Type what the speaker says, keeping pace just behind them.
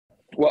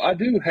Well,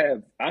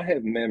 I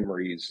have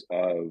memories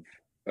of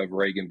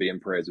Reagan being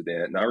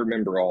president, and I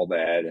remember all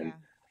that, and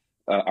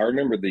Yeah. I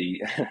remember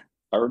the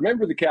I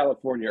remember the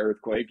California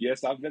earthquake.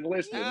 Yes, I've been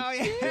listening. Oh,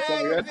 yeah. And some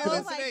of You've that- been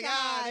Oh, my listening.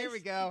 Ah, there we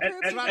go. gosh.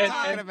 That's what I'm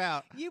talking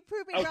about. You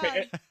prove me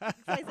Okay, wrong. So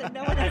I said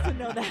no one else would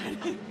know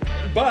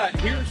that. but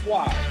here's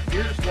why.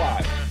 Here's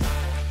why.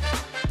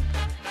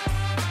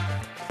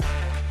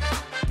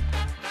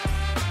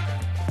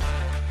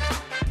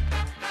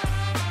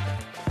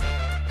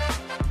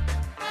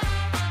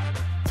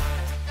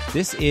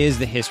 This is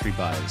the History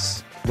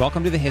Buzz.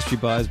 Welcome to the History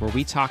Buzz, where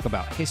we talk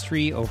about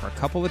history over a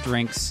couple of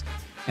drinks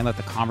and let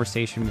the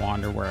conversation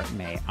wander where it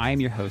may. I am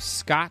your host,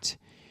 Scott,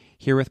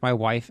 here with my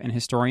wife and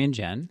historian,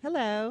 Jen.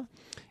 Hello.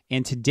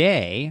 And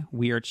today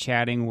we are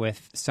chatting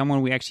with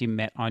someone we actually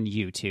met on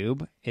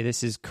YouTube.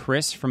 This is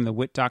Chris from the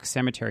Whitt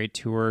Cemetery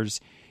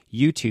Tours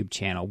YouTube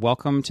channel.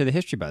 Welcome to the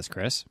History Buzz,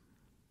 Chris.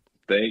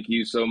 Thank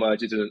you so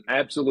much. It's an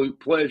absolute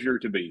pleasure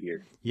to be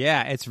here.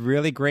 Yeah, it's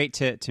really great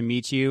to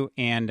meet you.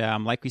 And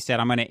like we said,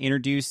 I'm going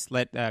to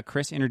let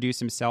Chris introduce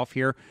himself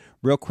here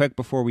real quick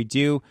before we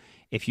do.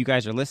 If you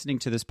guys are listening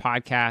to this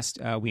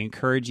podcast, we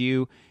encourage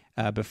you,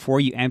 before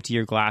you empty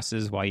your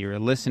glasses while you're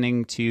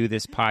listening to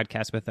this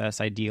podcast with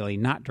us, ideally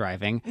not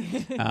driving,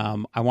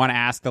 I want to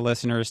ask the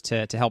listeners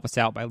to help us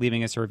out by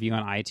leaving us a review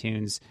on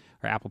iTunes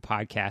or Apple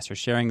Podcasts or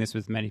sharing this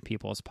with many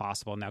people as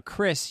possible. Now,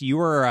 Chris,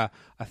 you are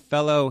a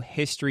fellow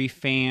history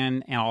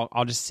fan, and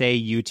I'll just say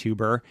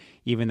YouTuber,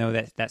 even though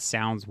that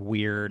sounds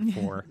weird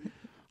for...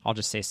 I'll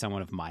just say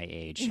someone of my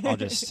age. I'll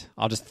just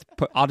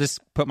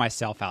put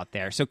myself out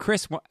there. So,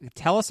 Chris,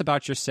 tell us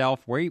about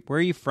yourself. Where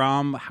are you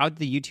from? How did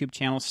the YouTube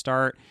channel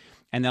start?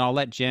 And then I'll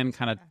let Jen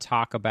kind of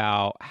talk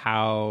about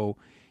how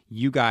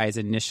you guys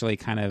initially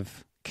kind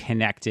of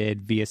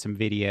connected via some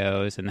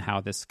videos and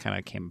how this kind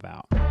of came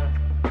about.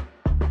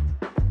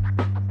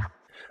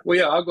 Well,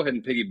 yeah, I'll go ahead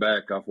and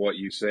piggyback off what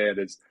you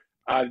said.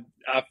 I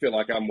feel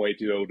like I'm way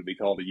too old to be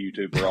called a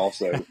YouTuber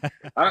also.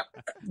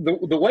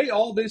 The way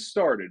all this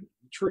started,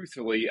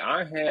 truthfully,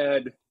 I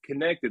had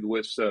connected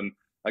with some,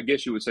 I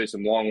guess you would say,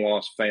 some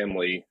long-lost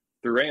family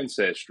through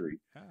ancestry.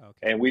 Oh,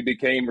 okay. And we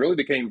really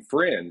became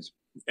friends.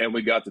 And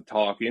we got to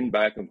talking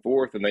back and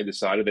forth, and they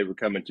decided they were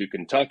coming to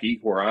Kentucky,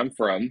 where I'm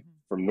from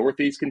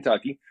Northeast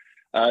Kentucky,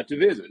 to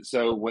visit.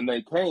 So when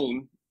they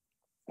came,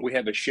 we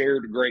have a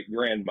shared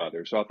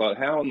great-grandmother. So I thought,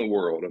 how in the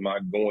world am I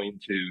going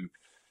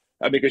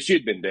to... because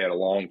she'd been dead a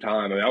long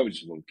time. I mean, I was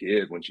just a little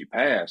kid when she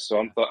passed. So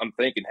I'm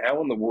thinking,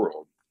 how in the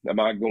world am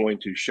I going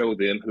to show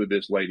them who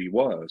this lady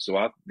was? So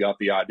I got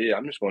the idea,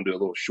 I'm just going to do a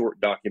little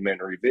short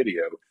documentary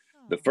video.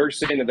 The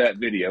first scene of that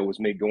video was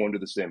me going to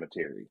the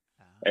cemetery.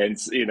 And,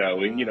 you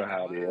know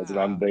how it is. And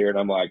I'm there and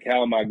I'm like,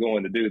 how am I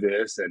going to do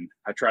this? And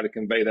I try to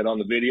convey that on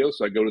the video.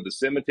 So I go to the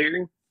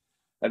cemetery.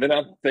 And then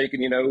I'm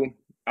thinking,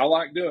 I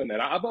like doing that.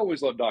 I've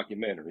always loved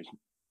documentaries.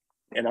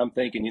 And I'm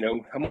thinking,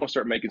 I'm going to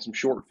start making some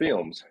short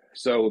films.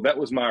 So that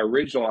was my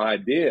original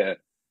idea,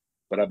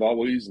 but I've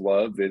always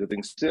loved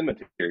visiting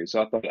cemeteries.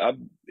 So I thought,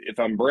 if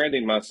I'm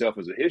branding myself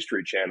as a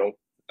history channel,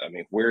 I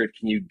mean, where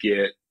can you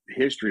get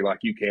history like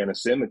you can a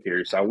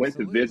cemetery? So I went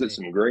to visit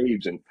some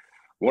graves, and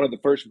one of the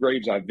first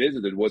graves I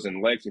visited was in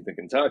Lexington,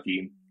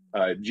 Kentucky.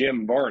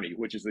 Jim Varney,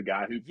 which is the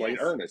guy who played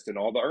Ernest in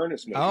all the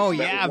Ernest movies. Oh,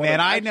 yeah, man.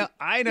 I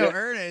know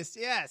Ernest.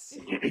 Yes.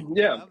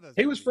 Yeah.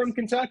 He was from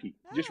Kentucky,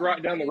 just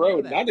right down the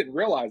road. And I didn't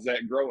realize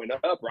that growing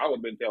up, or I would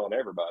have been telling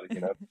everybody,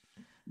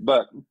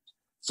 But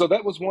so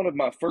that was one of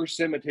my first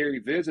cemetery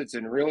visits.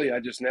 And really, I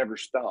just never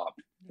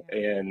stopped.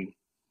 And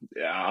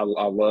I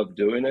love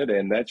doing it.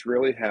 And that's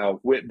really how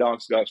Whitt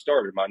Docs got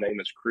started. My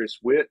name is Chris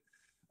Whitt.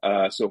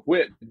 So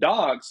Whitt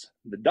Docs,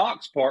 the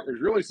docs part was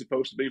really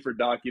supposed to be for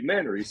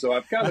documentaries. So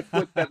I've kind of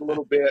flipped that a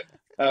little bit.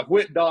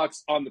 Whitt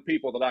Docs on the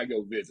people that I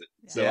go visit.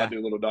 So I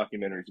do little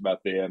documentaries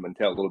about them and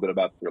tell a little bit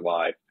about their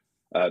life.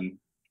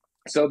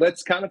 So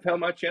that's kind of how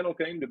my channel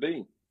came to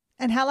be.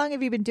 And how long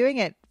have you been doing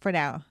it for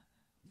now?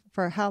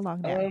 For how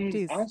long now?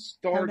 Jeez, I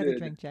started. have another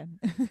drink, Jen.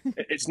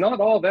 It's not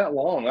all that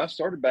long. I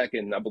started back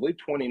in, I believe,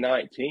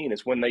 2019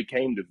 is when they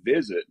came to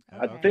visit.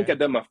 I think I'd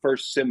done my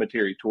first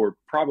cemetery tour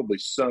probably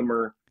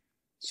somewhere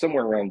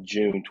around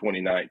June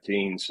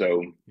 2019.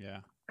 So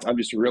I'm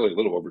just really a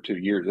little over 2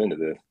 years into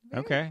this.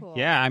 Okay. Cool.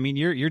 Yeah. I mean,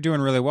 you're doing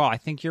really well. I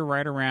think you're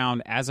right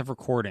around, as of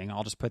recording,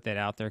 I'll just put that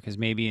out there because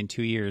maybe in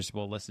 2 years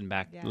we'll listen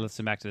back to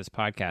this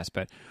podcast.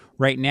 But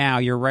right now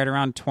you're right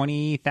around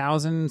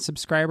 20,000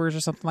 subscribers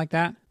or something like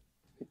that.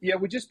 Yeah,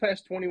 we just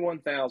passed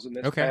 21,000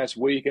 this past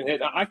week, and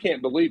I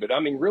can't believe it. I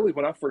mean, really,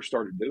 when I first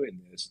started doing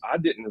this, I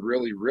didn't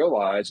really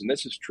realize, and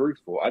this is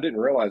truthful, I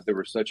didn't realize there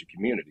was such a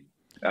community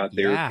out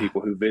there of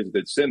people who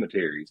visited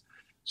cemeteries.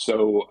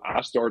 So I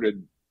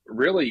started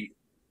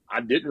I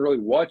didn't really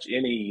watch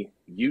any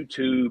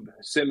YouTube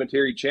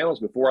cemetery channels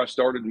before I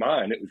started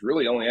mine. It was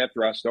really only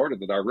after I started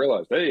that I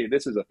realized, hey,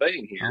 this is a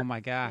thing here. Oh, my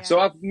gosh. So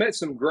I've met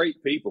some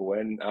great people,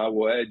 and I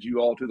will add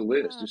you all to the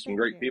list. Just some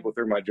great people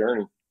through my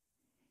journey.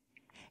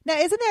 Now,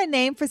 isn't there a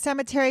name for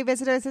cemetery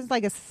visitors? It's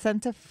like a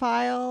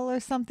centophile or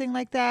something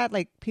like that,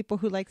 like people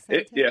who like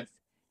cemeteries.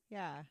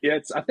 Yeah.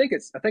 I think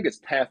it's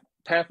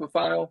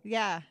Taphophile.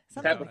 Yeah.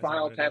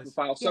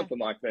 Taphophile, something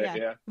like that.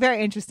 Yeah.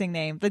 Very interesting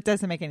name. That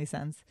doesn't make any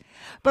sense.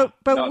 But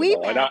Not we at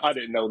all. met. And I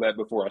didn't know that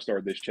before I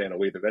started this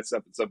channel either. That's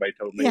something somebody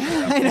told me.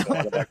 Yeah, I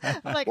know.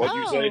 I'm like, what'd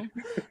you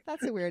say?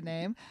 That's a weird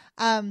name.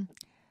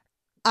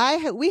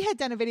 We had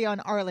done a video on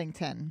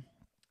Arlington.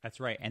 That's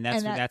right, and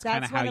that's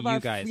kind of how you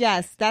guys.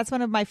 Yes, that's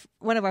one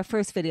of our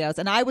first videos,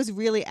 and I was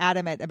really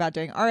adamant about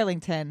doing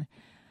Arlington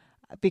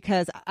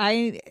because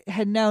I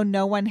had known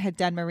no one had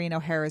done Maureen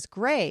O'Hara's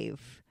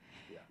grave,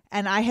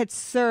 and I had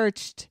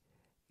searched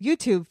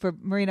YouTube for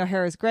Maureen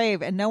O'Hara's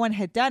grave, and no one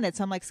had done it.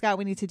 So I'm like, Scott,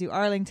 we need to do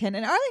Arlington,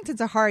 and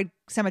Arlington's a hard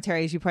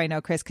cemetery, as you probably know,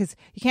 Chris, because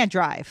you can't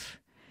drive.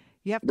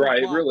 You have to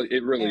right. walk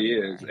It really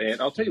is, and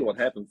I'll tell you what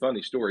happened.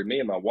 Funny story. Me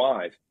and my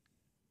wife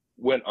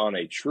went on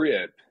a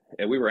trip.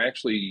 And we were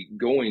actually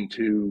going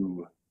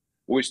to,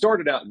 we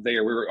started out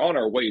there. We were on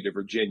our way to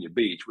Virginia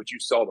Beach, which you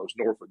saw those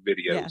Norfolk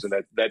videos, and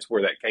that's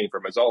where that came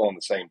from. It's all on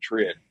the same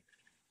trip.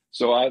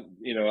 So I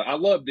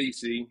love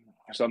DC.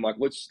 So I'm like,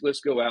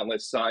 let's go out and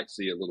let's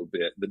sightsee a little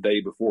bit the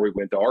day before we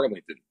went to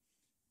Arlington.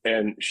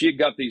 And she had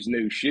got these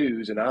new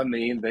shoes, and I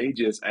mean, they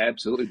just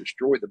absolutely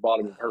destroyed the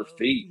bottom of her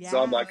feet. Yeah.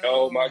 So I'm like,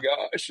 oh my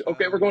gosh,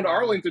 okay, we're going to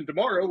Arlington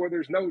tomorrow where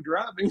there's no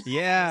driving.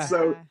 Yeah.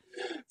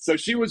 So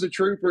she was a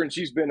trooper, and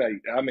she's been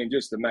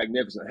just a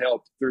magnificent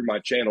help through my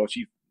channel.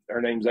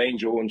 Her name's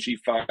Angel, and she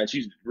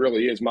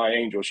really is my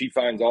angel. She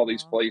finds all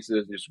these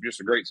places. It's just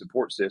a great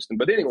support system.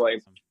 But anyway,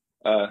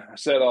 I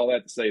said all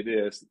that to say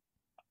this.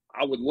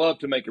 I would love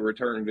to make a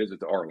return visit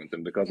to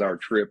Arlington because our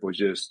trip was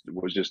just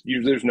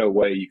there's no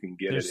way you can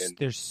get it in.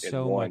 There's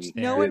so much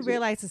there. No one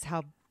realizes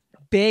how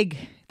big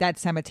that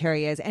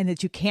cemetery is and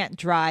that you can't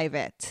drive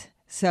it.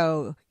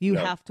 So you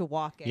have to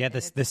walk it. Yeah,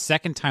 the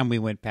second time we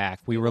went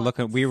back, we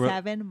walked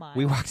 7 miles.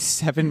 We walked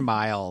 7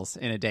 miles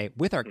in a day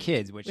with our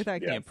kids, which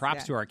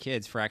props to our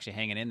kids for actually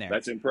hanging in there.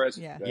 That's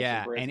impressive.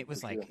 Yeah, and it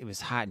was it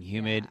was hot and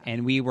humid,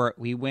 and we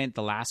went.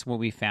 The last one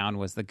we found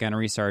was the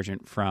gunnery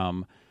sergeant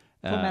from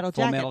Full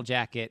Metal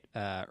Jacket,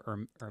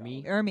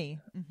 Ermy.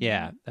 Mm-hmm.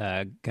 Yeah,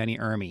 Gunny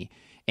Ermy.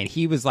 And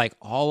he was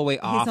all the way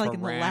off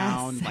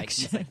around,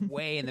 he's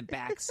way in the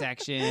back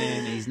section.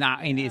 It's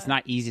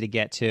not easy to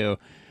get to.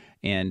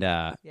 And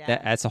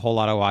that's a whole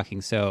lot of walking.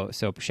 So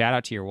shout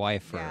out to your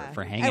wife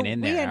for hanging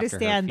in there. We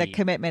understand the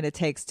commitment it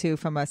takes too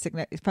from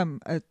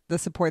the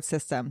support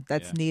system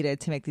that's needed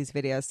to make these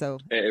videos. So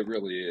it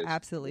really is.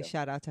 Absolutely,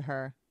 shout out to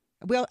her.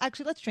 Well,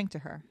 actually, let's drink to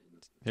her.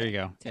 There you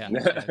go. Yeah.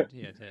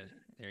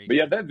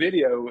 But that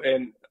video,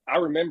 and I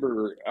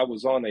remember I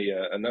was on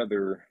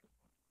another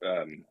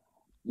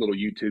little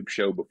YouTube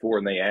show before,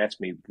 and they asked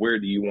me, "Where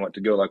do you want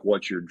to go?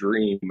 What's your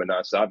dream?" And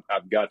I said,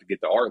 "I've got to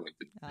get to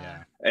Arlington."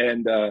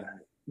 And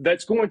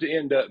that's going to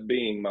end up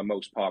being my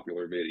most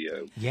popular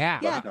video.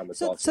 Yeah.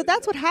 So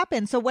that's what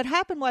happened. So what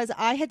happened was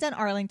I had done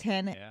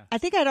Arlington. Yeah. I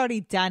think I'd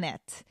already done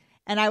it.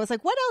 And I was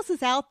like, what else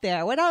is out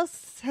there? What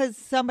else has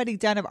somebody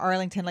done of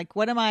Arlington?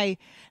 What am I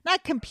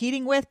not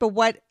competing with, but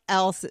what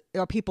else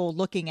are people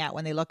looking at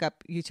when they look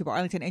up YouTube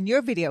Arlington? And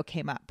your video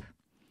came up.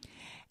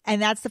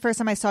 And that's the first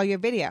time I saw your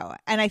video.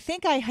 And I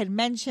think I had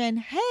mentioned,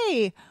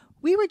 hey,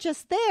 we were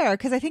just there.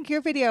 Because I think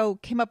your video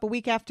came up a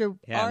week after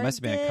Yeah, it must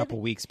have been a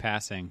couple weeks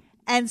passing.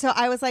 And so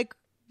I was like,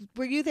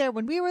 were you there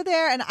when we were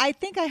there? And I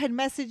think I had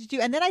messaged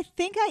you. And then I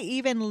think I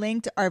even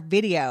linked our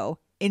video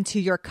into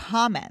your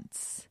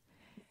comments.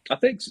 I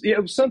think it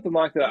was something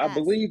like that. Yes. I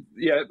believe,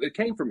 it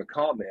came from a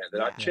comment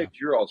that I checked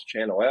your all's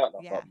channel out,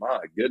 and I thought, my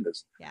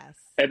goodness. Yes.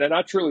 And then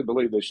I truly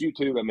believe this.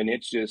 YouTube, I mean,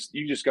 it's just,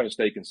 you just got to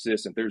stay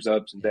consistent. There's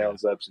ups and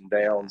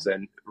downs.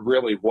 And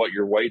really what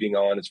you're waiting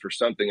on is for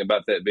something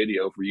about that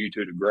video for you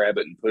two to grab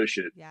it and push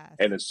it. Yes.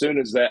 And as soon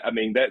as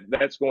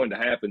that's going to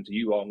happen to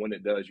you all. When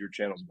it does, your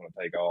channel's going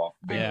to take off.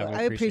 Yeah,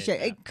 I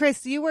appreciate it.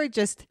 Chris,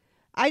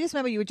 I just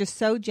remember you were just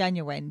so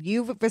genuine.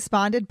 You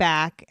responded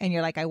back and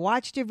you're like, I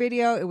watched your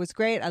video. It was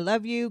great. I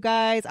love you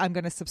guys. I'm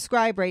going to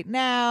subscribe right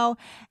now.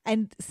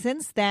 And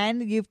since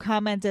then, you've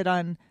commented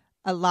on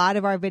a lot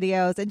of our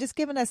videos and just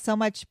given us so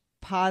much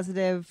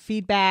positive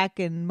feedback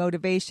and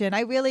motivation.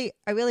 I really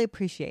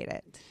appreciate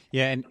it.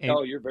 Yeah. And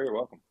you're very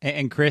welcome.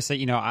 And Chris,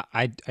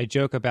 I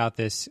joke about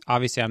this.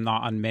 Obviously, I'm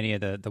not on many of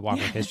the Walk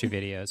with History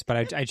videos,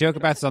 but I joke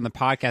about this on the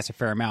podcast a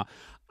fair amount.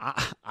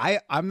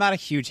 I'm not a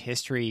huge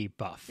history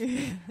buff,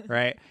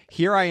 right?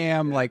 Here I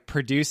am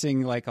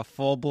producing a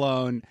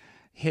full-blown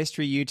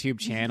history YouTube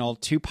channel,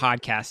 2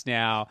 podcasts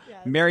now,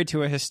 married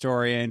to a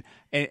historian,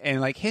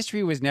 and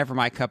history was never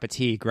my cup of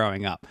tea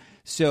growing up.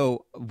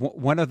 So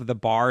one of the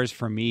bars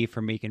for me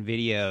for making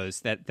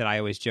videos that I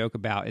always joke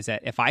about is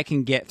that if I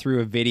can get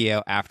through a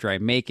video after I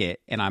make it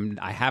and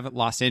I haven't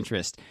lost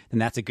interest, then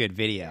that's a good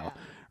video. Yeah.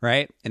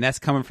 Right. And that's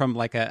coming from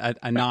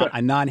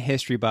a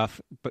non-history buff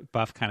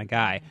kind of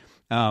guy.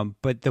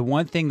 But the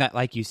one thing that,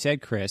 like you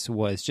said, Chris,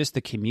 was just the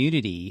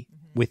community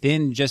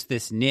within just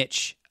this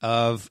niche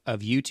of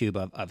YouTube,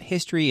 of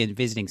history and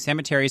visiting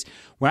cemeteries.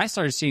 When I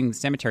started seeing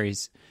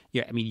cemeteries,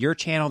 your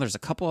channel, there's a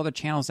couple other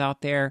channels out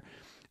there.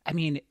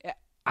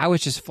 I was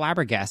just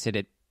flabbergasted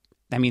at,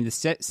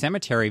 the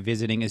cemetery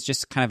visiting is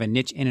just kind of a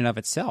niche in and of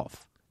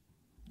itself.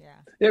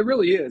 It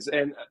really is.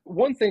 And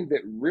one thing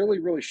that really,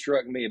 really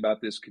struck me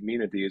about this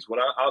community is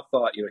when I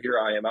thought, here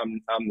I am,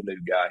 I'm the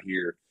new guy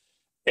here.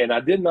 And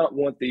I did not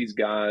want these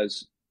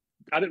guys,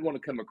 I didn't want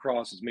to come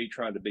across as me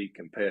trying to be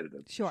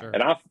competitive. Sure.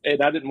 And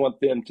I didn't want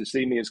them to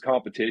see me as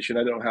competition.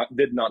 I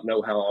did not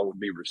know how I would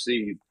be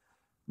received.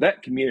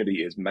 That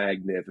community is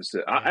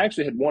magnificent. Yeah. I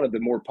actually had one of the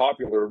more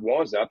popular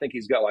ones. I think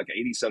he's got like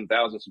 80-some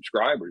thousand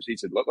subscribers. He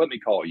said, let me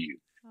call you.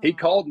 He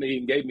called me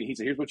and he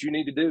said, here's what you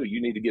need to do.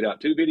 You need to get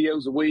out 2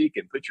 videos a week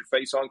and put your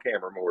face on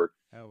camera more.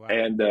 Oh, wow.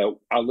 And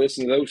I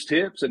listened to those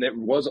tips, and it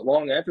wasn't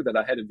long after that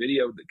I had a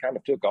video that kind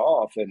of took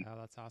off. And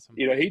that's awesome.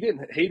 He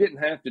didn't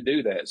have to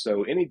do that.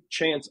 So any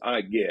chance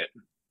I get,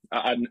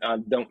 I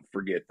don't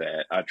forget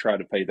that. I try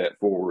to pay that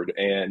forward.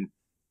 And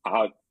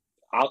I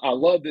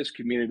love this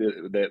community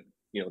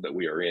that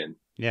we are in.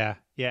 Yeah.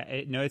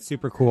 It's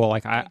super cool.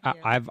 Like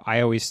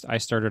I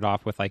started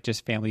off with like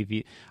just family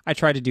view. I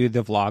tried to do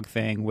the vlog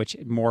thing, which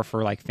more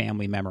for like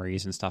family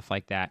memories and stuff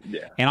like that.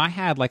 Yeah. And I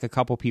had like a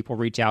couple people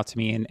reach out to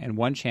me, and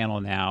one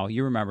channel now,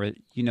 you remember,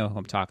 who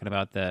I'm talking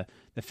about, the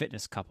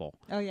fitness couple.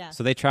 Oh yeah.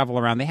 So they travel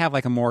around. They have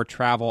like a more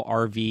travel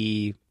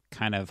RV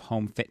kind of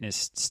home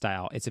fitness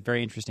style. It's a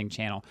very interesting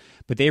channel,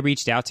 but they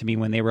reached out to me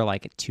when they were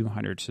like at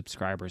 200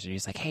 subscribers, and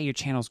he's like, hey, your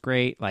channel's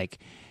great. Like,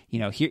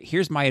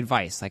 here's my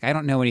advice. Like, I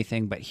don't know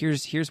anything, but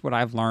here's what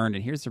I've learned,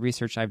 and here's the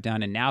research I've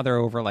done. And now they're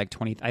over like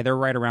 20, they're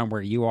right around where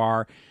you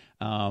are.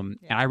 And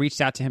I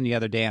reached out to him the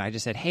other day, and I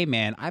just said, hey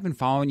man, I've been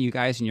following you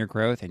guys and your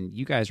growth, and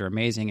you guys are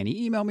amazing. And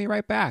he emailed me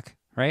right back.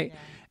 Right.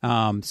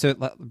 Yeah. So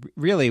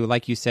really,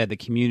 like you said, the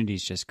community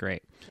is just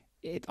great.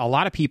 A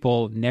lot of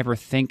people never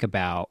think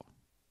about,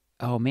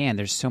 oh man,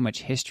 there's so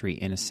much history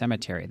in a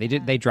cemetery.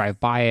 They drive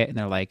by it and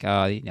they're like,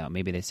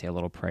 maybe they say a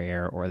little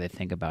prayer, or they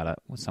think about it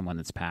with someone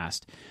that's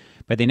passed,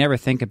 but they never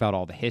think about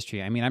all the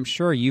history. I mean, I'm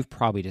sure you've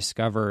probably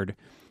discovered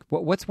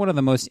what's one of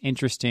the most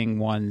interesting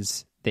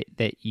ones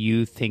that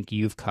you think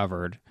you've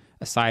covered,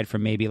 aside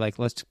from maybe like,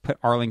 let's put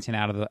Arlington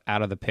out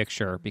of the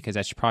picture, because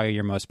that's probably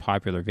your most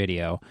popular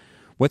video.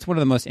 What's one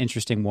of the most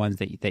interesting ones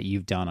that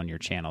you've done on your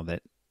channel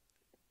that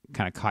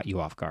kind of caught you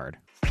off guard?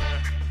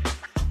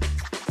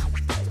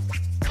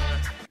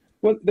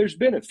 Well, there's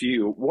been a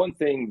few. One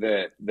thing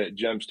that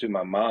jumps to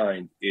my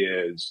mind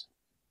is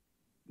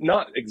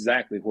not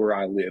exactly where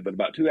I live, but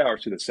about 2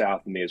 hours to the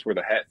south of me is where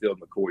the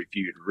Hatfield-McCoy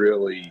feud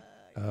really,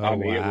 wow.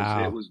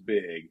 It was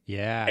big.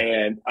 Yeah.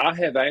 And I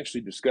have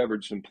actually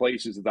discovered some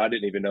places that I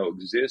didn't even know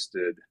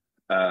existed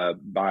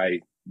by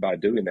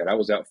doing that. I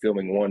was out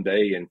filming one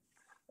day, and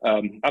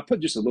I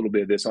put just a little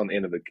bit of this on the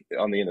end of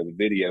the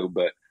video,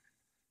 but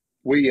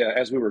we,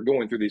 as we were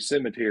going through these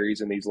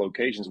cemeteries and these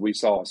locations, we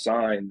saw a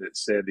sign that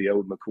said the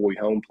old McCoy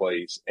home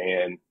place.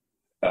 And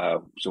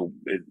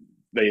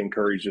they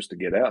encouraged us to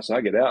get out. So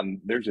I get out,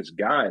 and there's this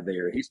guy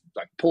there. He's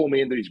like pulling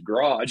me into his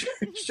garage,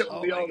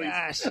 showing me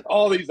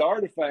all these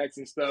artifacts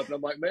and stuff. And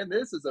I'm like, man,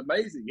 this is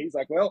amazing. He's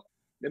like, well,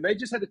 and they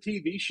just had a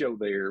TV show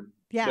there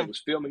that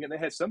was filming, and they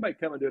had somebody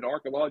come and do an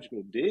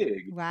archaeological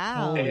dig.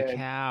 Wow. Holy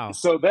cow.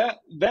 So that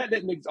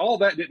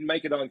didn't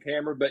make it on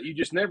camera, but you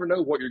just never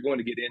know what you're going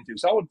to get into.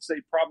 So I would say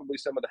probably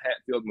some of the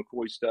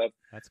Hatfield-McCoy stuff.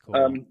 That's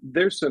cool.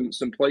 There's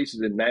some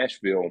places in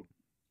Nashville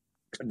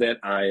that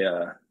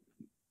I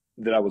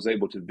was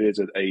able to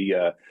visit.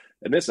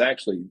 And this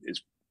actually is,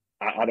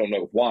 I don't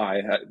know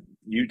why,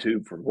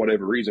 YouTube, for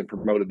whatever reason,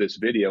 promoted this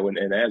video.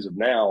 And as of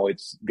now,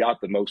 it's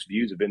got the most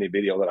views of any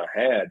video that I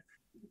had.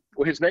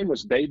 Well, his name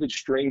was David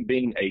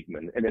Stringbean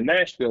Aikman. And in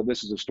Nashville,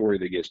 this is a story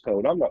that gets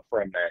told. I'm not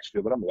from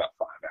Nashville, but I'm about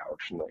 5 hours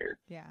from there.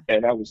 Yeah.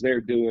 And I was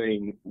there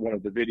doing one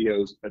of the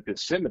videos at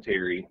this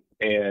cemetery,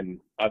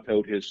 and I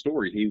told his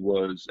story. He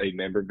was a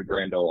member of the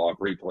Grand Ole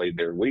Opry. He played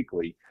there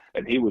weekly,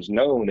 and he was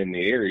known in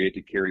the area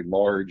to carry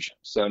large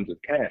sums of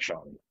cash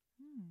on him.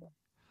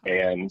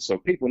 And so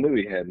people knew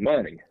he had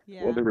money.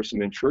 Yeah. Well, there were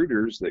some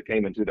intruders that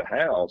came into the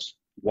house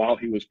while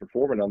he was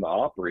performing on the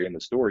Opry. And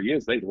the story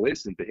is they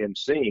listened to him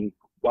sing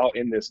while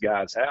in this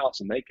guy's house.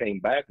 And they came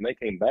back, the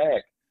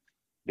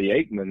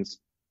Aikmans,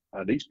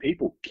 these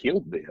people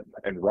killed them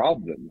and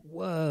robbed them.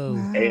 Whoa.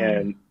 Wow.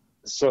 And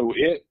so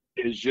it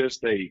is just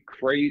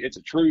it's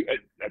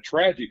a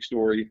tragic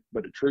story,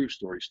 but a true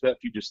story, stuff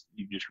you just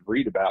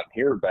read about and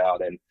hear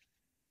about. And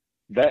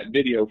that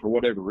video, for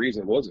whatever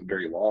reason, wasn't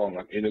very long.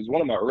 And it was one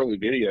of my early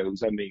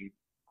videos. I mean,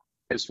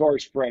 as far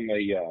as from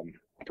a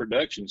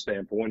production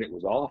standpoint, it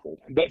was awful.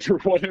 But for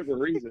whatever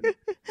reason,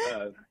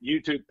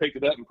 YouTube picked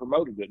it up and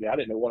promoted it. I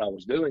didn't know what I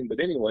was doing. But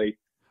anyway,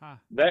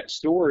 that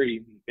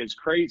story is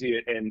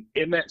crazy. And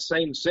in that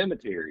same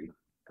cemetery,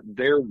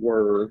 there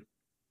were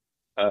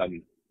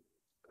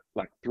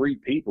like 3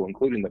 people,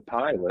 including the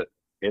pilot,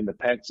 in the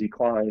Patsy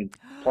Cline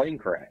plane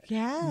crash.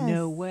 Yes.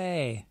 No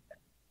way.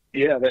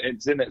 Yeah,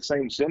 it's in that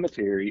same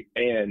cemetery,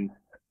 and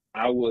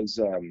I was,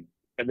 and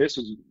this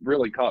has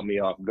really caught me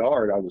off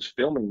guard. I was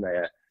filming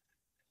that,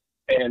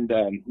 and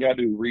I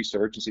do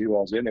research and see who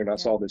was in there, and I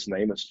saw this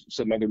name of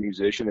some other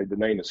musician, and the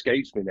name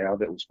escapes me now,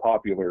 that was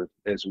popular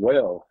as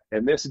well.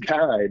 And this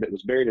guy that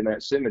was buried in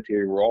that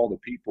cemetery were all the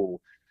people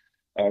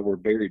were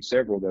buried.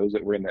 Several of those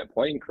that were in that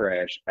plane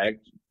crash,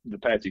 the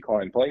Patsy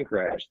Cline plane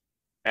crash,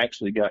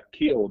 actually got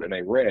killed in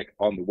a wreck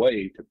on the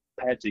way to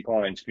Patsy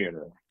Cline's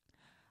funeral.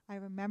 I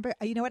remember,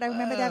 you know what? I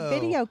remember that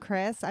video,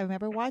 Chris. I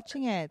remember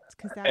watching it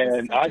because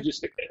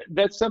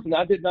that's something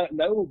I did not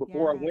know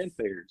before I went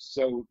there.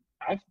 So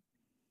I've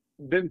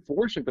been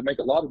fortunate to make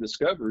a lot of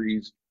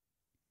discoveries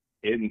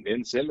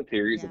in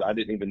cemeteries that I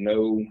didn't even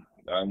know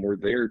were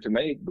there to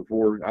make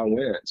before I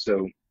went.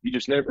 So you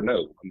just never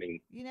know. I mean,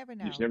 you never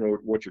know. You just never know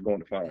what you're going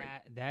to find.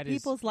 That is,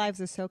 people's lives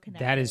are so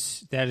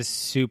connected. That is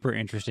super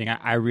interesting.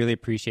 I really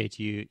appreciate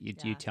you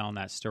telling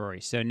that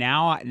story. So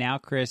now,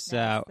 Chris,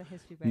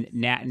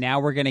 now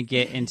we're gonna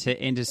get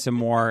into some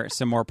more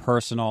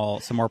personal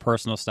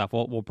stuff.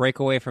 We'll break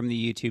away from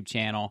the YouTube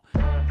channel.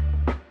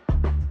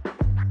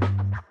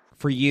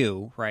 For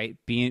you, right,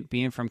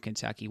 being from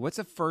Kentucky, what's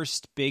the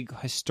first big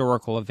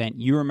historical event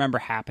you remember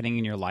happening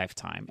in your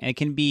lifetime? And it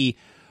can be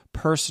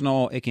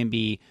personal, it can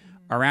be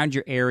around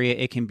your area,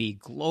 it can be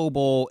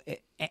global,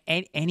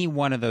 any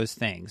one of those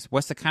things.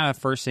 What's the kind of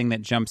first thing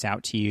that jumps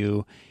out to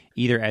you,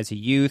 either as a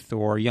youth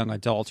or young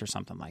adult or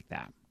something like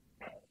that?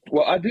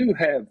 Well, I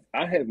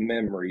have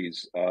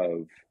memories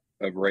of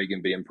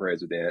Reagan being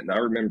president, and I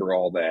remember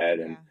all that,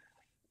 and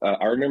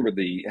I remember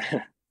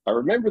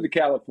the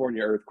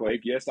California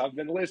earthquake. Yes, I've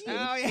been listening.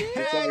 Oh, yeah.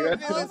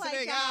 Oh,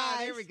 my gosh.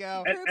 There we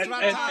go. That's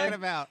what I'm talking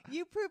about.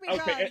 You prove me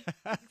wrong.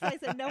 I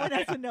said no one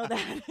else would know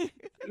that.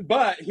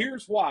 But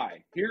here's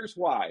why.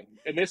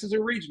 And this is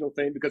a regional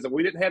thing because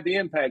we didn't have the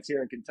impacts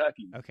here in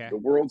Kentucky. Okay. The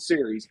World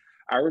Series.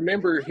 I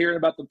remember hearing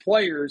about the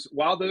players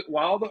while the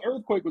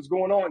earthquake was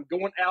going on,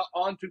 going out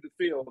onto the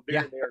field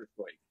during the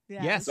earthquake.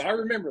 Yeah. Yes. So I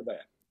remember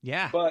that.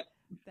 Yeah. But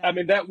I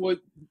mean,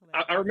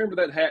 I remember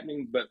that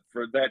happening, but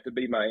for that to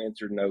be my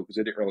answer, no, because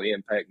it didn't really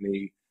impact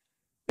me.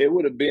 It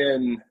would have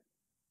been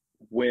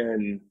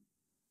when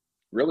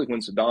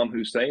Saddam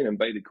Hussein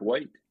invaded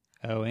Kuwait.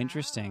 Oh,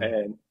 interesting.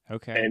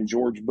 And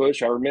George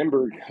Bush, I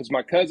remember, because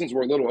my cousins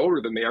were a little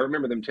older than me, I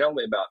remember them telling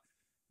me about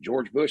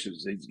George Bush.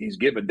 He's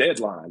given a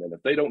deadline, and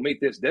if they don't meet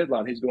this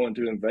deadline, he's going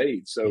to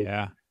invade. So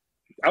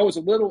I was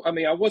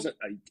I wasn't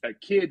a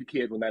kid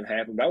when that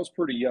happened. I was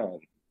pretty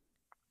young.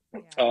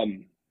 Yeah.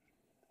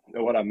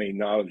 What I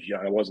mean, I was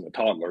young. I wasn't a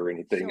toddler or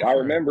anything. Sure. I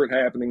remember it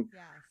happening,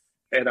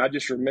 and I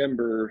just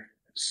remember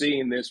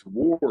seeing this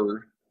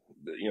war,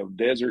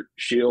 Desert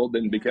Shield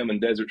and becoming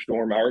Desert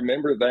Storm. I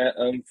remember that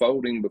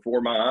unfolding before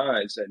my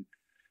eyes, and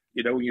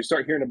when you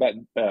start hearing about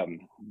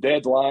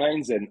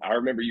deadlines, and I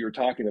remember you were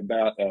talking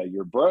about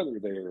your brother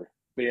there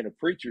being a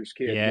preacher's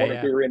kid.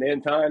 If we were in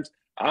end times,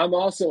 I'm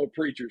also a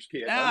preacher's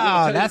kid.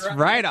 Oh, that's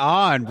right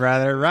on,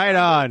 brother. Right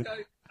on.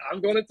 I'm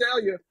going to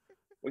tell you.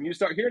 When you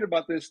start hearing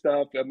about this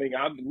stuff, I mean,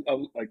 I'm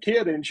a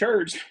kid in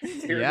church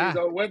hearing these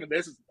old women.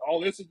 This is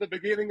the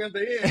beginning of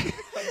the end.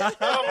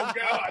 Oh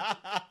God!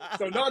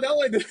 So not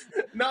only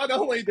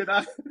did I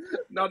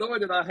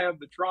have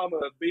the trauma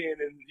of being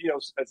in,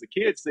 as a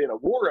kid seeing a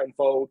war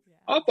unfold,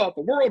 I thought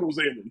the world was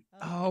ending.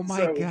 Oh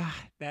my God,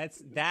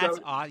 that's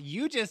awesome.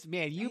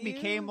 You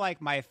became like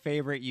my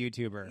favorite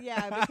YouTuber.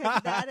 Yeah,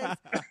 because that is,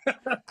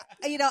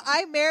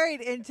 I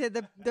married into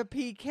the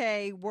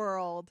PK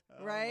world,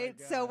 right?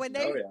 So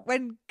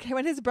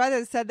when his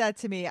brother said that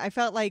to me, I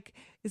felt like,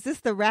 is this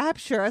the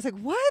rapture? I was like,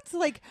 what?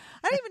 Like,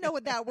 I don't even know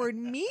what that word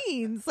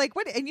means. Like,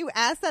 what? And you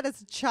asked that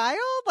as a child?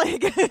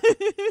 Like,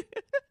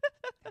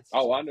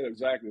 I knew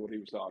exactly what he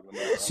was talking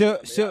about.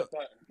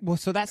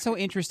 So that's so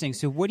interesting.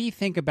 So what do you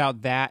think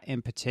about that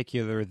in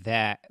particular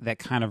that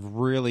kind of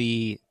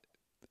really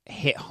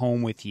hit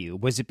home with you?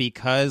 Was it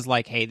because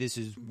like, hey, this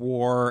is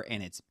war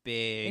and it's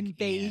big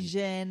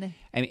invasion?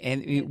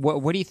 And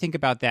what do you think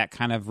about that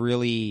kind of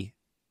really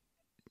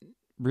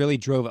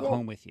drove it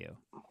home with you?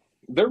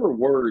 There were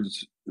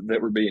words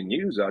that were being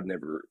used I'd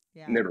never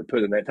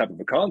put in that type of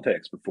a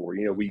context before.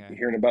 We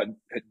hearing about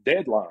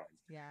deadlines,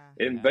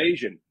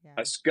 invasion,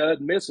 a Scud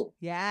missile.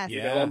 Yes.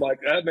 I'm like,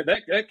 I mean,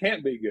 that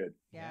can't be good.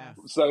 Yeah.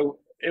 So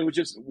it was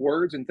just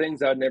words and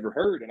things I'd never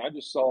heard, and I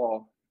just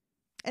saw.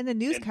 And the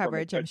news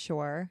coverage, I'm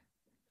sure,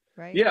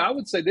 right? Yeah, I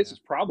would say this is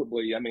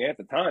probably. I mean, at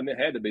the time, it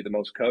had to be the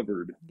most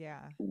covered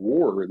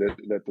war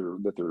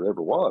that there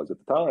ever was at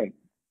the time.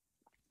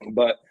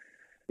 But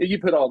if you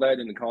put all that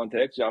into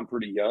context, I'm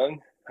pretty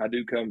young. I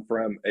do come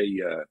from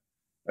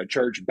a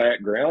church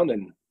background,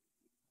 and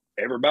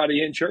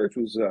everybody in church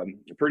was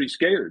pretty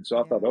scared. So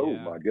I thought, oh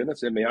my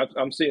goodness! I mean,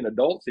 I'm seeing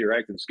adults here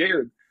acting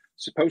scared.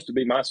 It's supposed to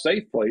be my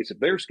safe place. If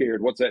they're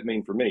scared, what's that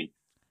mean for me?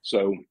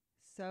 So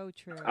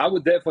true. I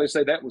would definitely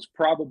say that was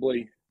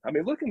probably. I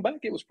mean, looking back,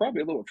 it was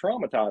probably a little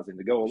traumatizing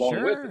to go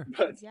along with it.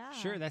 But,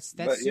 sure, that's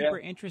super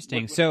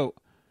interesting. So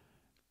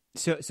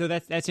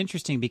that's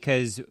interesting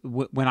because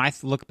when I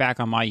look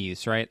back on my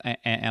youth, right,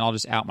 and I'll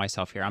just out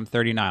myself here. I'm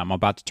 39. I'm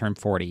about to turn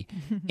 40,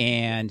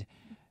 and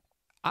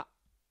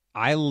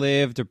I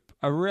lived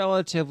a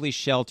relatively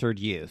sheltered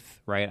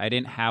youth, right? I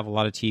didn't have a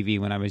lot of TV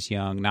when I was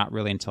young. Not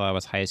really until I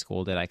was high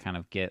school did I kind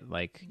of get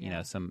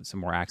some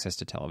more access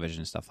to television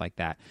and stuff like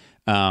that.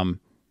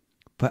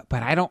 But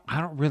I don't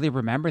really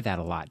remember that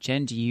a lot.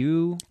 Jen, do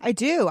you? I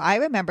do. I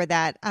remember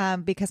that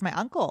because my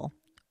uncle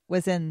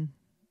was in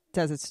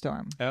Desert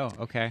Storm. Oh,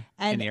 okay.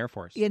 And in the Air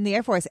Force. In the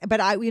Air Force.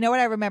 But you know what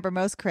I remember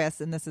most, Chris,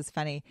 and this is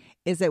funny,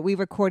 is that we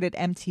recorded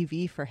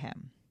MTV for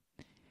him.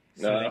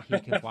 So that he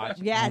could watch.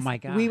 Yes. Oh my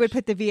gosh. We would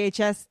put the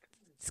VHS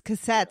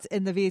cassettes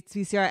in the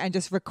VCR and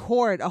just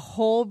record a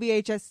whole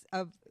VHS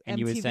of and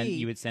MTV.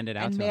 you would send it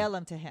out and to mail him.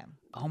 them to him.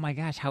 Oh my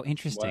gosh, how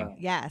interesting. Wow.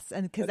 Yes,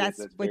 and because that's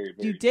what very,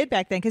 you did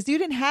back then. Because you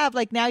didn't have,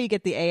 like, now you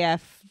get the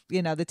AF,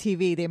 the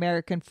TV, the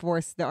American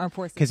Force, the Armed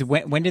Forces. Because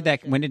when did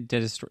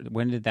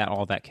that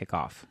all that kick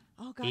off?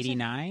 Oh gosh,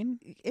 89?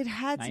 It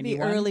had 91? to be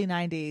early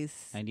 90s.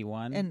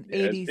 91? And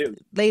 80s,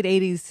 late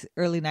 80s,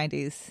 early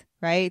 90s,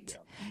 right?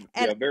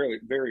 Yeah, very,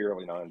 very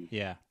early 90s.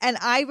 Yeah. And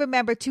I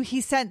remember, too, he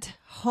sent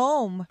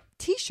home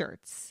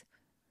T-shirts.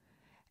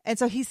 And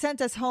so he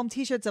sent us home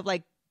T-shirts of,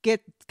 like,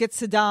 get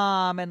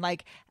Saddam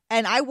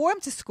and I wore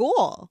them to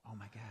school. Oh,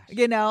 my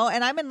gosh.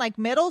 And I'm in, like,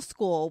 middle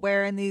school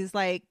wearing these,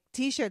 like,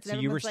 T-shirts. So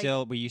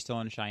were you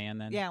still in Cheyenne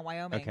then? Yeah,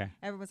 Wyoming. Okay.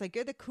 Everyone's like,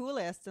 you're the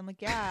coolest. I'm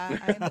like, yeah,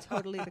 I am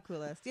totally the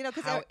coolest.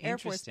 Because our Air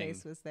Force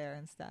Base was there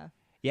and stuff.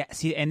 Yeah,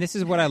 see, and this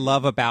is what I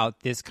love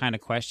about this kind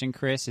of question,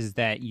 Chris, is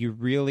that you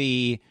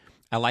really,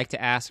 I like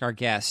to ask our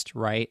guest,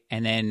 right?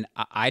 And then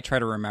I try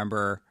to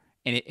remember,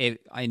 and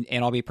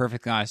I'll be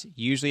perfectly honest,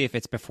 usually if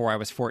it's before I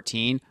was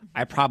 14,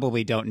 I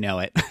probably don't know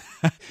it.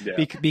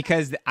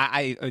 Because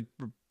I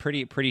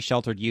pretty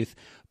sheltered youth,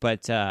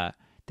 but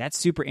that's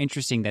super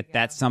interesting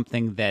that's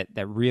something that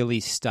really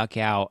stuck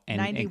out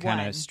and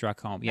kind of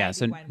struck home. Yeah, 91.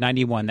 So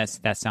 91,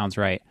 that sounds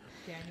right.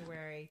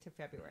 January to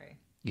February.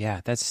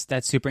 Yeah, that's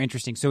super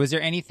interesting. So is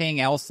there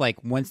anything else, like,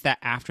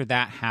 after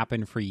that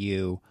happened for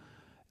you,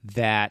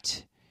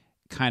 that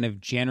kind of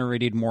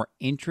generated more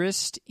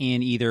interest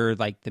in either,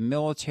 like, the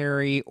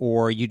military,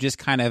 or you just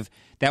kind of,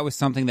 that was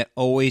something that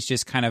always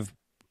just kind of,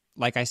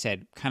 like I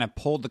said, kind of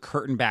pulled the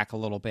curtain back a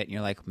little bit, and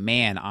you're like,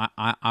 man,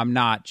 I'm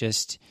not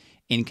just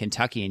in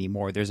Kentucky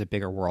anymore. There's a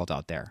bigger world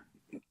out there.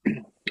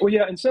 Well,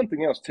 yeah, and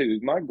something else too.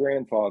 My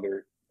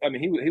grandfather, I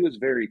mean, he was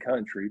very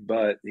country,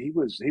 but he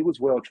was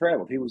well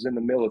traveled. He was in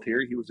the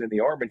military. He was in the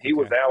Army. And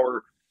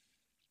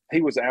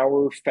he was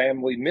our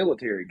family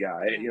military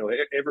guy.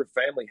 Every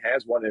family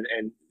has one,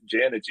 and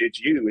Jen, it's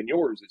you and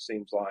yours. It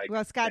seems like.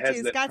 Well, Scott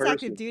too. Scott's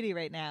active duty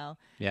right now.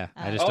 Yeah,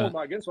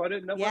 my goodness, I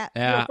didn't know.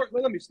 Yeah.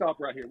 Let me stop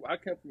right here. I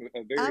come from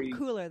a very. I'm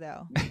cooler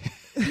though.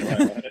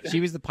 She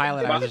was the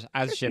pilot. I was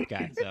a ship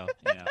guy, so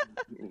Yeah.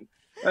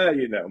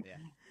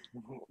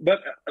 But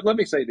let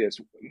me say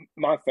this: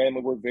 my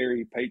family, we're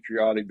very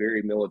patriotic,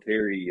 very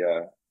military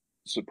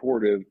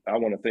supportive. I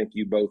want to thank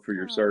you both for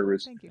your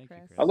service. Thank you,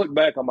 Chris. I look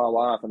back on my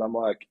life and I'm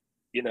like,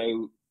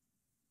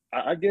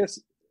 I guess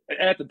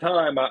at the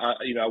time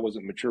I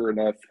wasn't mature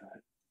enough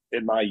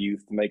in my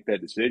youth to make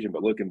that decision.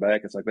 But looking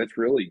back, it's like that's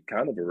really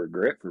kind of a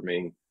regret for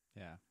me.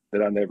 Yeah.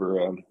 That I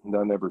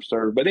never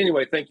served. But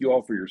anyway, thank you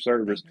all for your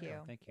service.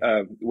 Thank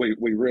you.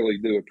 We really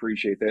do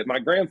appreciate that. My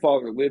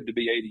grandfather lived to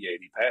be 88.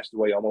 He passed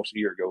away almost a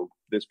year ago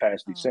this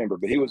past December,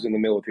 but he was in the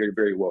military,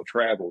 very well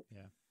traveled.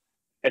 Yeah.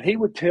 And he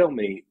would tell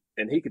me,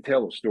 and he could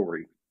tell a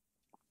story,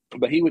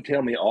 but he would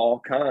tell me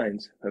all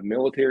kinds of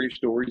military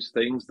stories,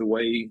 things the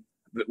way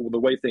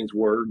things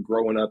were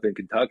growing up in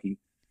Kentucky.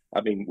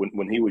 I mean,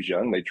 when he was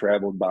young, they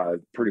traveled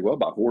pretty well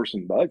by horse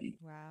and buggy.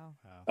 Wow.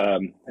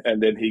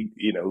 And then he,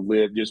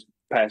 just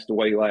passed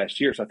away last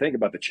year. So I think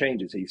about the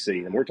changes he's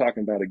seen, and we're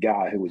talking about a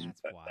guy who was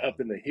up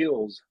in the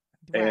hills.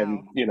 Wow.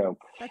 And,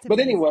 but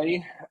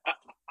anyway,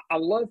 I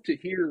love to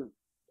hear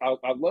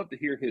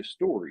his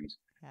stories.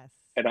 Yes.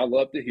 And I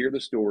love to hear the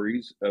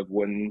stories of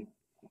when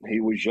he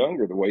was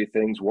younger, the way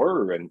things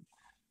were. And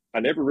I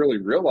never really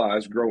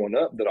realized growing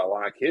up that I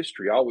like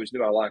history. I always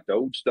knew I liked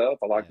old stuff.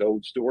 I liked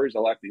old stories. I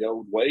like the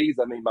old ways.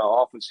 I mean, my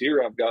office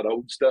here, I've got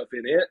old stuff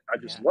in it. I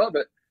just love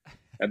it.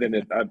 And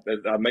then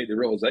I made the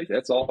realization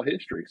that's all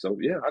history. So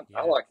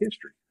I like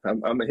history.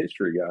 I'm a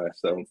history guy.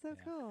 So that's so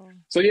cool.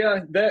 So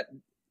that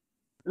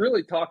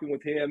really talking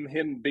with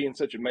him being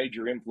such a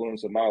major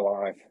influence in my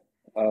life.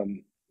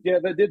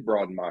 That did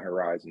broaden my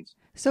horizons.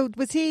 So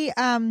was he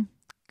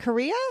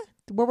Korea?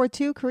 World War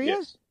II, Korea?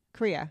 Yes.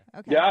 Korea.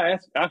 Okay. Yeah,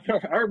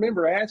 I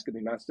remember asking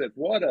him. I said,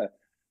 "What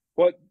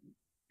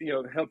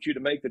helped you to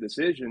make the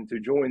decision to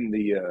join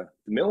the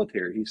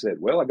military?" He said,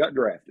 "Well, I got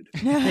drafted."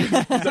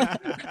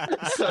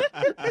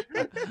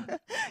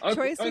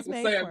 Choice was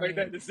made for I made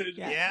that decision.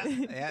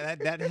 Yeah,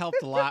 that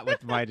helped a lot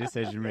with my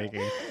decision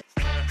making.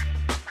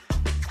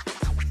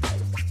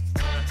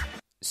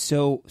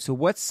 So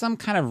what's some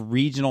kind of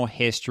regional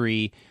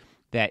history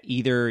that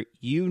either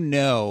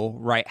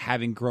right,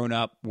 having grown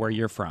up where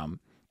you're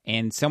from,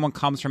 and someone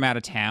comes from out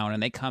of town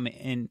and they come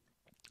in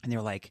and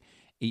they're like,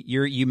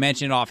 you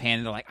mentioned it offhand,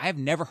 and they're like, I've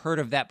never heard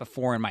of that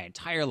before in my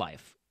entire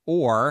life.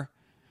 Or,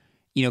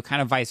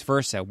 kind of vice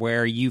versa,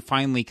 where you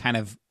finally kind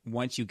of,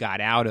 once you got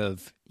out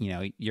of,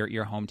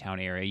 your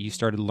hometown area, you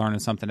started learning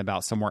something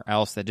about somewhere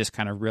else that just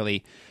kind of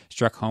really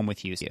struck home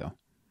with you.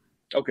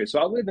 Okay, so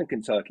I live in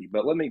Kentucky,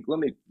 but let me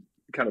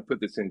kind of put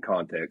this in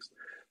context.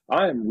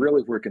 I am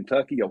really where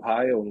Kentucky,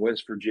 Ohio, and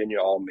West Virginia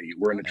all meet.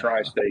 We're in the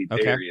tri-state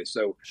area.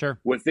 So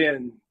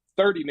within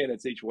 30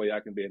 minutes each way,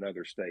 I can be in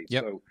another state.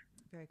 Yep. So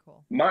very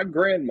cool. My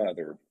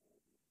grandmother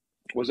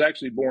was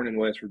actually born in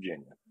West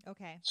Virginia.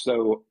 Okay.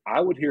 So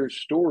I would hear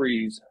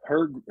stories.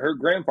 Her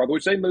grandfather,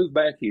 which they moved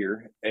back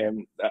here,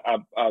 and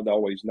I'd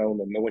always known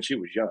them when she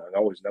was young. I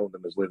always known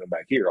them as living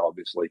back here,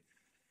 obviously.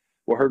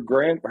 Well,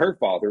 her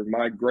father,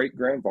 my great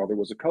grandfather,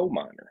 was a coal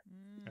miner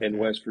in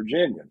West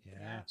Virginia.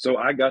 Yeah. So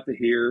I got to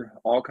hear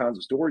all kinds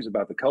of stories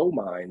about the coal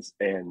mines,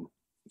 and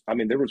I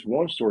mean, there was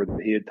one story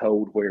that he had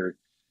told where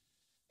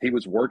he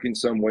was working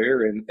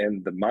somewhere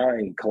and the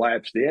mine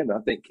collapsed in. I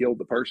think killed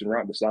the person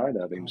right beside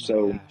of him.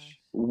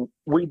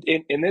 We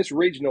in this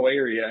regional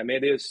area, I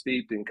mean, it is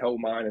steeped in coal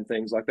mine and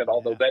things like that.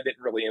 Although that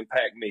didn't really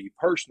impact me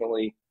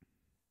personally,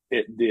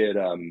 it did.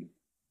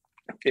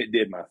 It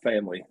did my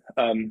family.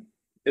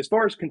 As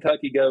far as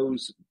Kentucky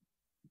goes,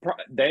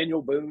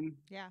 Daniel Boone,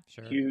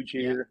 huge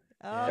here,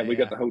 and we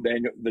got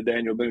the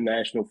Daniel Boone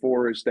National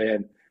Forest,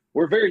 and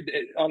we're very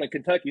on a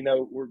Kentucky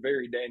note. We're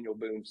very Daniel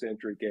Boone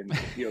centric, and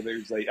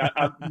there's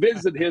I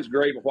visited his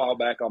grave a while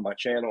back on my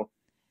channel,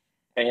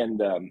 and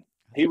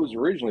he was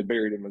originally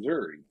buried in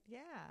Missouri.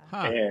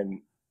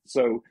 And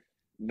so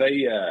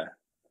they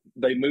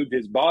moved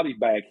his body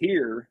back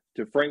here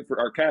to Frankfort,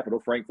 our capital,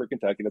 Frankfort,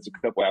 Kentucky. That's a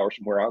couple hours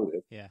from where I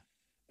live. Yeah.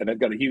 And they've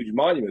got a huge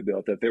monument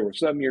built up there. Were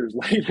some years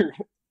later,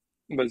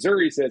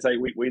 Missouri says, "Hey,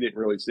 we didn't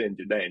really send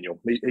you Daniel.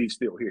 He's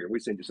still here. We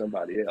send you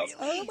somebody else."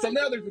 So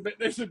now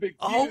there's a big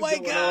feud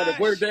going on of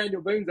where Daniel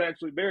Boone's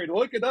actually buried.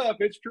 Look it up;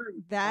 it's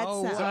true. That's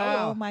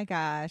oh my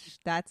gosh,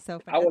 that's so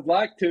funny. I would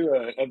like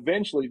to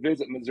eventually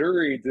visit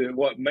Missouri to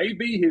what may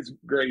be his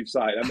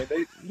gravesite. I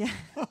mean,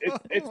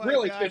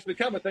 it's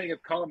become a thing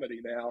of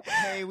comedy now.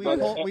 Hey, we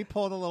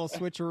pulled a little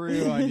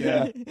switcheroo on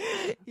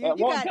you. At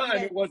one time,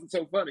 it wasn't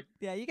so funny.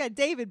 Yeah, you got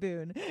David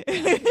Boone.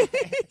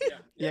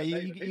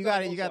 You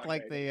got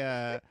like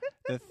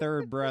the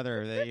third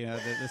brother,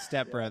 the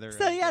step brother.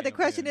 So the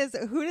question is,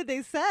 who did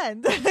they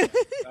send? I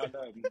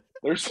know.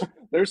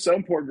 There's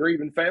some poor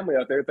grieving family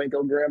out there think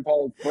old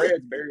Grandpa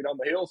Fred's buried on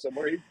the hill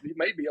somewhere. He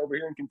may be over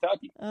here in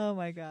Kentucky. Oh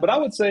my God! But I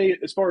would say,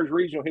 as far as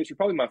regional history,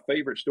 probably my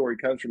favorite story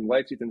comes from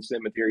Lexington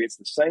Cemetery. It's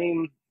the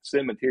same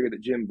cemetery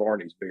that Jim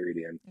Varney's buried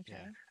in.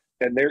 Okay.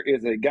 And there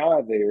is a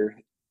guy there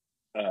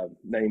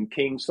named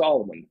King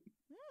Solomon.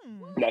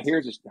 Now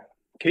here's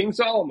King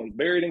Solomon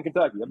buried in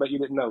Kentucky. I bet you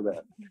didn't know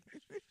that.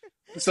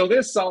 So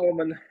this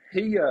Solomon,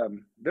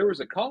 there was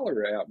a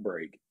cholera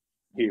outbreak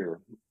here,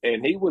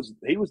 and he was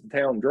the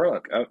town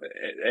drunk,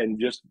 and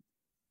just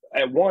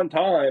at one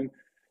time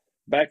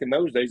back in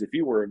those days, if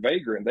you were a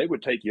vagrant, they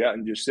would take you out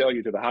and just sell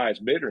you to the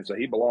highest bidder and say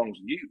he belongs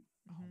to you.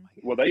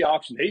 Well,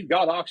 he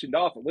got auctioned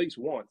off at least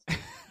once.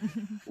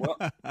 Well,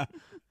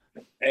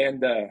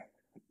 and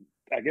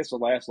I guess the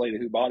last lady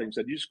who bought him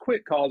said, "You just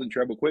quit causing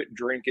trouble, quit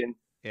drinking,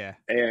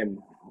 and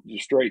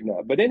just straighten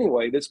up." But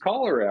anyway, this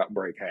cholera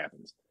outbreak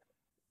happens.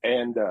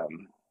 And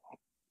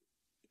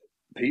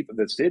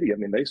the city, I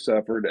mean, they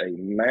suffered a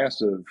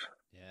massive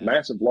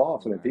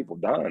loss. I mean, people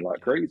dying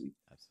like crazy.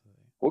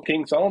 Absolutely. Well,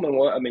 King Solomon,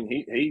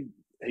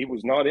 he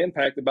was not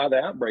impacted by the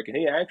outbreak. And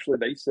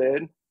they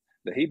said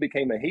that he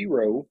became a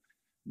hero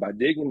by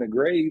digging the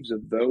graves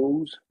of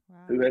those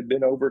who had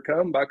been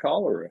overcome by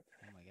cholera.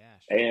 Oh, my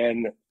gosh.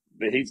 And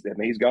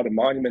he's got a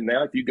monument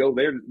now. If you go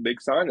there, there's a big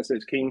sign that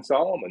says King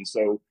Solomon.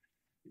 So,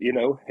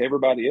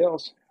 everybody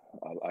else,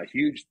 a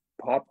huge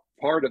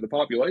part of the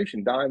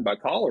population dying by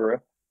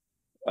cholera.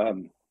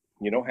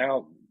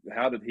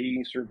 How did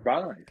he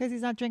survive? Because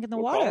he's not drinking the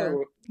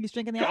water. He's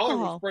drinking the alcohol.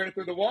 Cholera was spread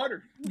through the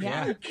water.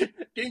 Yeah.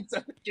 King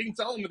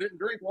Solomon didn't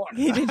drink water.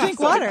 He didn't drink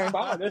water.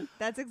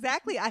 That's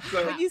exactly.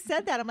 When you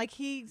said that, I'm like,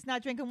 he's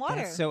not drinking water.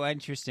 That's so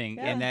interesting,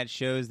 and that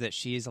shows that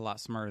she is a lot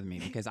smarter than me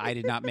because I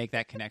did not make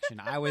that connection.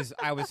 I was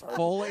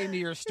full into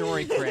your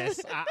story,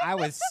 Chris. I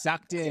was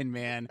sucked in,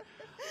 man.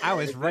 I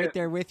was right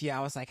there with you. I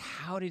was like,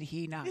 how did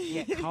he not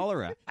get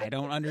cholera? I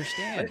don't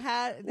understand.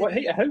 Who knows?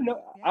 Yeah.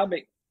 I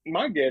mean,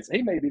 my guess,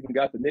 he may have even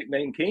got the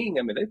nickname King.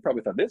 I mean, they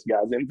probably thought this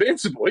guy's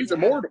invincible. He's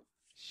immortal.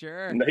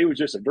 Sure. No, he was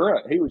just a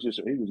drunk. He was just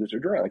a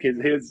drunk.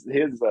 His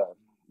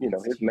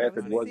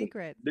method wasn't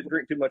didn't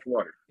drink too much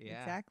water. Yeah.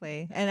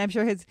 Exactly. And I'm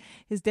sure his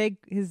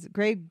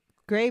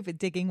grave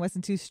digging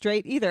wasn't too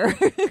straight either.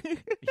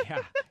 Yeah.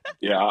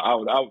 Yeah, I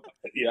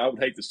would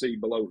hate to see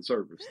below the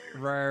surface.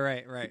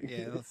 Right.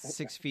 Yeah,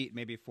 6 feet,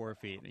 maybe 4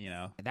 feet.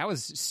 That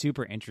was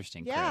super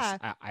interesting, Chris.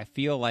 I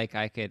feel like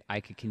I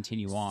could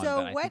continue on.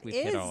 So, but what I think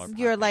we've hit all our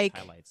your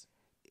highlights.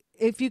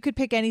 If you could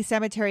pick any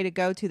cemetery to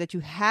go to that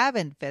you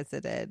haven't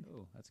visited?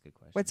 Oh, that's a good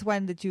question. What's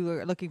one that you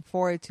are looking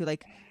forward to?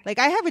 Like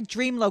I have a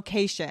dream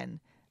location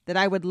that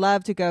I would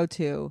love to go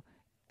to.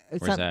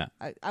 Where's that?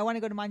 I want to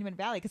go to Monument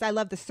Valley because I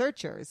love the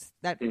Searchers.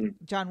 That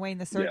John Wayne,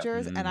 the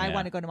Searchers, and I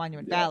want to go to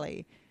Monument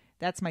Valley.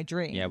 That's my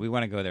dream. Yeah, we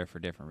want to go there for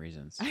different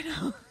reasons. I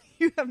know.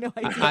 You have no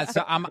idea.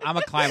 So I'm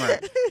a climber.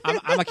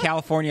 I'm a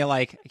California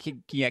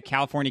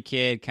California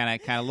kid,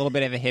 kind of a little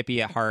bit of a hippie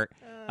at heart.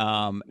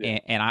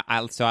 And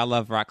I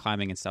love rock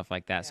climbing and stuff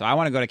like that. Yeah. So I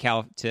want to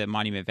go to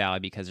Monument Valley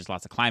because there's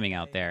lots of climbing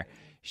out there.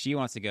 She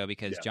wants to go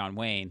because John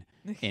Wayne,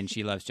 and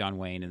she loves John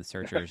Wayne and the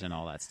Searchers and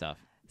all that stuff.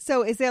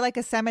 So is there like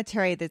a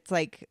cemetery that's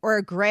like, or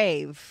a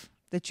grave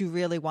that you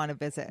really want to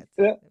visit?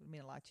 That would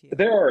mean a lot to you.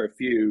 There are a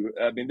few.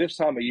 I mean, this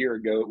time a year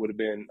ago, it would have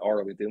been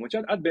Arlington, which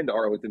I'd been to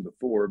Arlington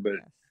before, but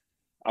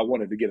I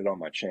wanted to get it on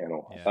my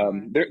channel. Yeah.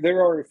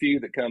 There are a few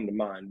that come to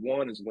mind.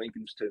 One is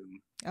Lincoln's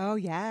Tomb. Oh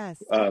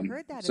yes, I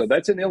heard that. So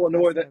that's in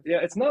Illinois.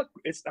 It's not.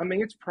 I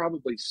mean, it's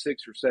probably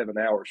 6 or 7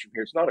 hours from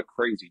here. It's not a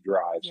crazy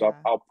drive. So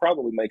I'll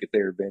probably make it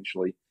there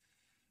eventually.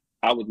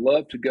 I would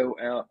love to go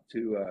out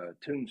to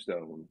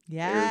Tombstone.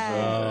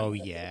 Yeah. Oh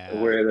yeah.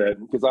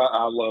 Because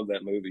I love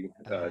that movie,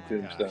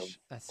 Tombstone. Gosh,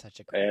 that's such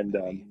a great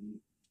movie.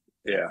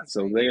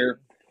 So there,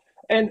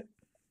 and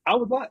I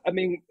would love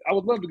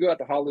to go out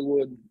to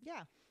Hollywood.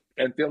 Yeah.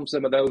 And film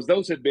some of those. I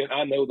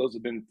know those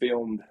have been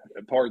filmed,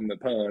 pardon the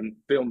pun,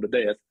 filmed to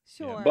death.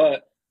 Sure.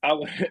 But I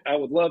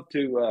would love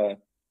to,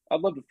 I'd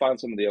love to find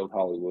some of the old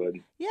Hollywood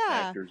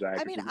actors.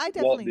 I mean, I Walt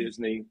definitely,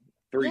 Disney,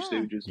 Three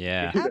Stooges.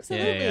 Yeah.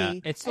 Absolutely. Yeah.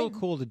 It's so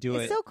cool to do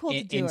it. It's so cool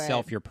to do in it.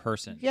 self your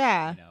person.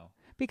 Yeah.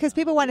 Because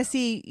people want to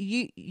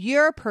see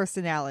your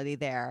personality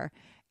there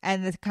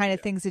and the kind of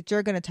things that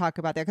you're going to talk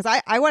about there.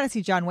 Because I want to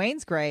see John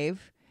Wayne's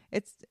grave.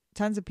 It's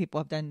tons of people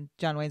have done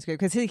John Wayne's grave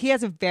because he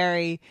has a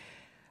very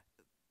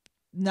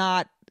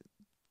not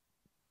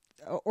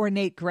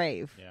ornate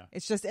grave. Yeah.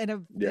 It's just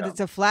it's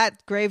a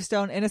flat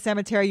gravestone in a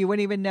cemetery. You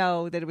wouldn't even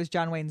know that it was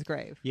John Wayne's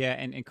grave. Yeah,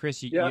 and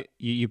Chris,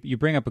 you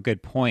bring up a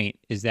good point.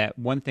 Is that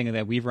one thing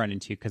that we've run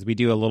into, because we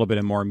do a little bit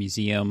of more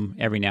museum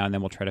every now and then.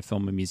 We'll try to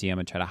film a museum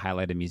and try to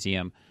highlight a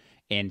museum.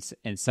 And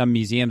some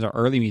museums, or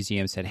early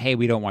museums, said, "Hey,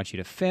 we don't want you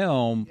to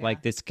film.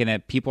 Like this,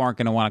 people aren't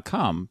gonna want to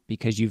come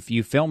because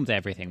you filmed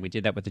everything." We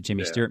did that with the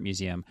Jimmy Stewart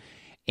Museum,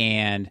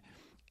 and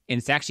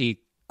it's actually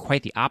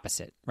quite the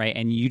opposite, right?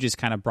 And you just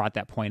kind of brought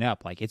that point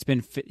up. Like it's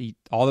been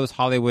all those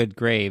Hollywood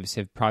graves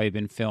have probably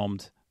been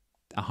filmed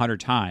 100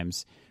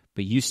 times,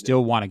 but you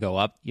still want to go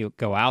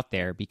out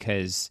there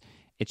because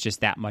it's just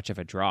that much of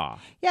a draw.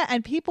 Yeah,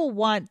 and people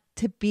want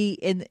to be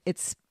in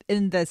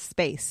the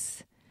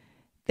space.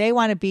 They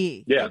want to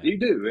be. Yeah, you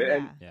do.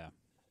 And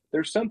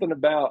there's something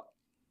about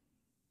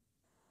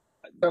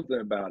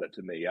it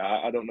to me.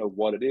 I don't know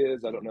what it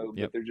is. I don't know,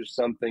 but there's just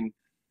something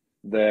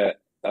that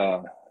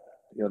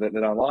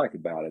that I like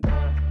about it.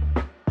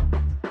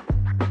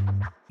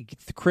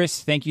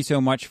 Chris, thank you so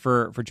much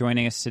for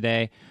joining us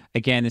today.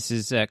 Again, this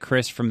is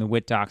Chris from the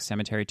Whitt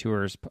Cemetery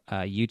Tours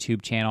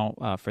YouTube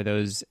channel. For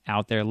those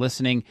out there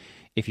listening,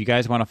 if you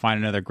guys want to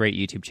find another great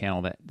YouTube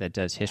channel that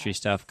does history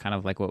stuff, kind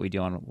of like what we do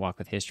on Walk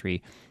with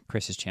History,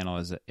 Chris's channel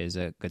is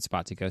a good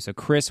spot to go. So,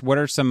 Chris, what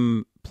are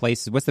some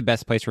places? What's the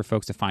best place for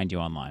folks to find you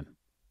online?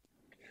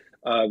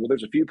 Well,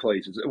 there's a few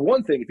places.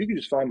 One thing, if you could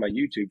just find my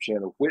YouTube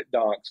channel, Whitt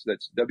Docs,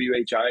 that's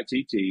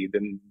WHITT,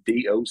 then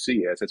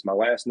DOCS. That's my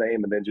last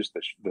name, and then just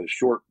the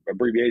short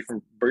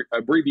abbreviation for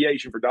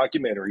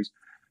documentaries.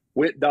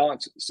 Whitt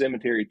Docs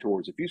Cemetery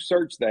Tours. If you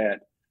search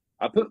that,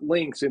 I put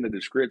links in the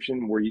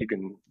description where you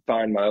can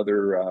find my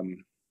other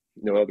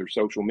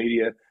social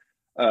media.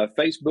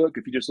 Facebook,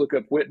 if you just look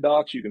up Whitt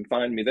Docs, you can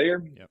find me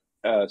there.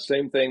 Yep.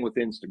 Same thing with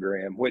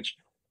Instagram, which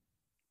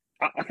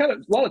I kind of,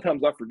 a lot of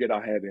times I forget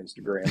I have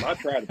Instagram. I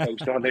try to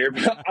post on there,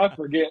 but I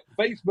forget.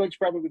 Facebook's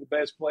probably the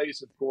best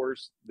place, of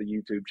course, the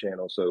YouTube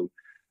channel. So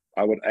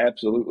I would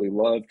absolutely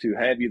love to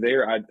have you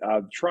there.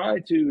 I've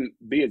tried to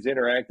be as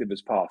interactive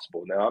as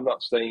possible. Now, I'm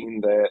not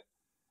saying that,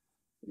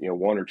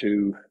 one or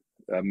two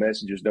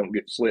messages don't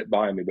get slipped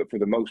by me, but for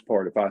the most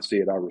part, if I see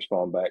it, I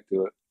respond back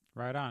to it.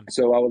 Right on.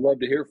 So I would love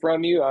to hear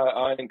from you.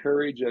 I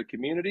encourage a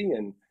community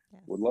and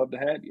would love to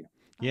have you.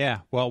 Yeah,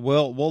 well,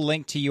 we'll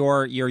link to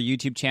your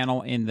YouTube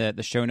channel in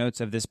the show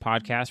notes of this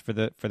podcast for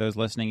those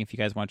listening. If you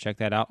guys want to check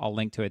that out, I'll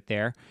link to it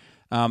there.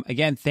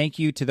 Again, thank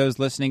you to those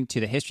listening to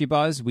the History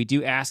Buzz. We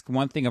do ask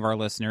one thing of our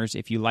listeners: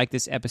 if you like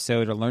this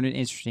episode or learned an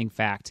interesting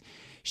fact,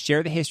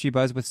 share the History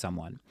Buzz with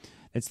someone.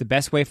 It's the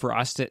best way for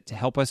us to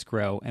help us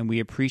grow, and we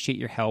appreciate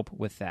your help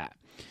with that.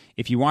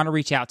 If you want to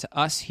reach out to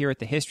us here at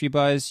the History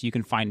Buzz, you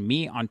can find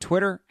me on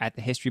Twitter at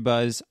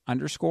 @thehistorybuzz_.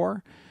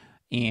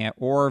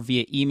 Or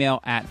via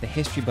email at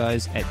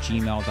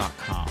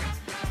thehistorybuzz@gmail.com.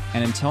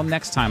 And until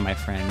next time, my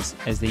friends,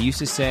 as they used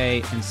to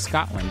say in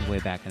Scotland way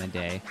back in the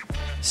day,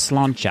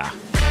 sláinte.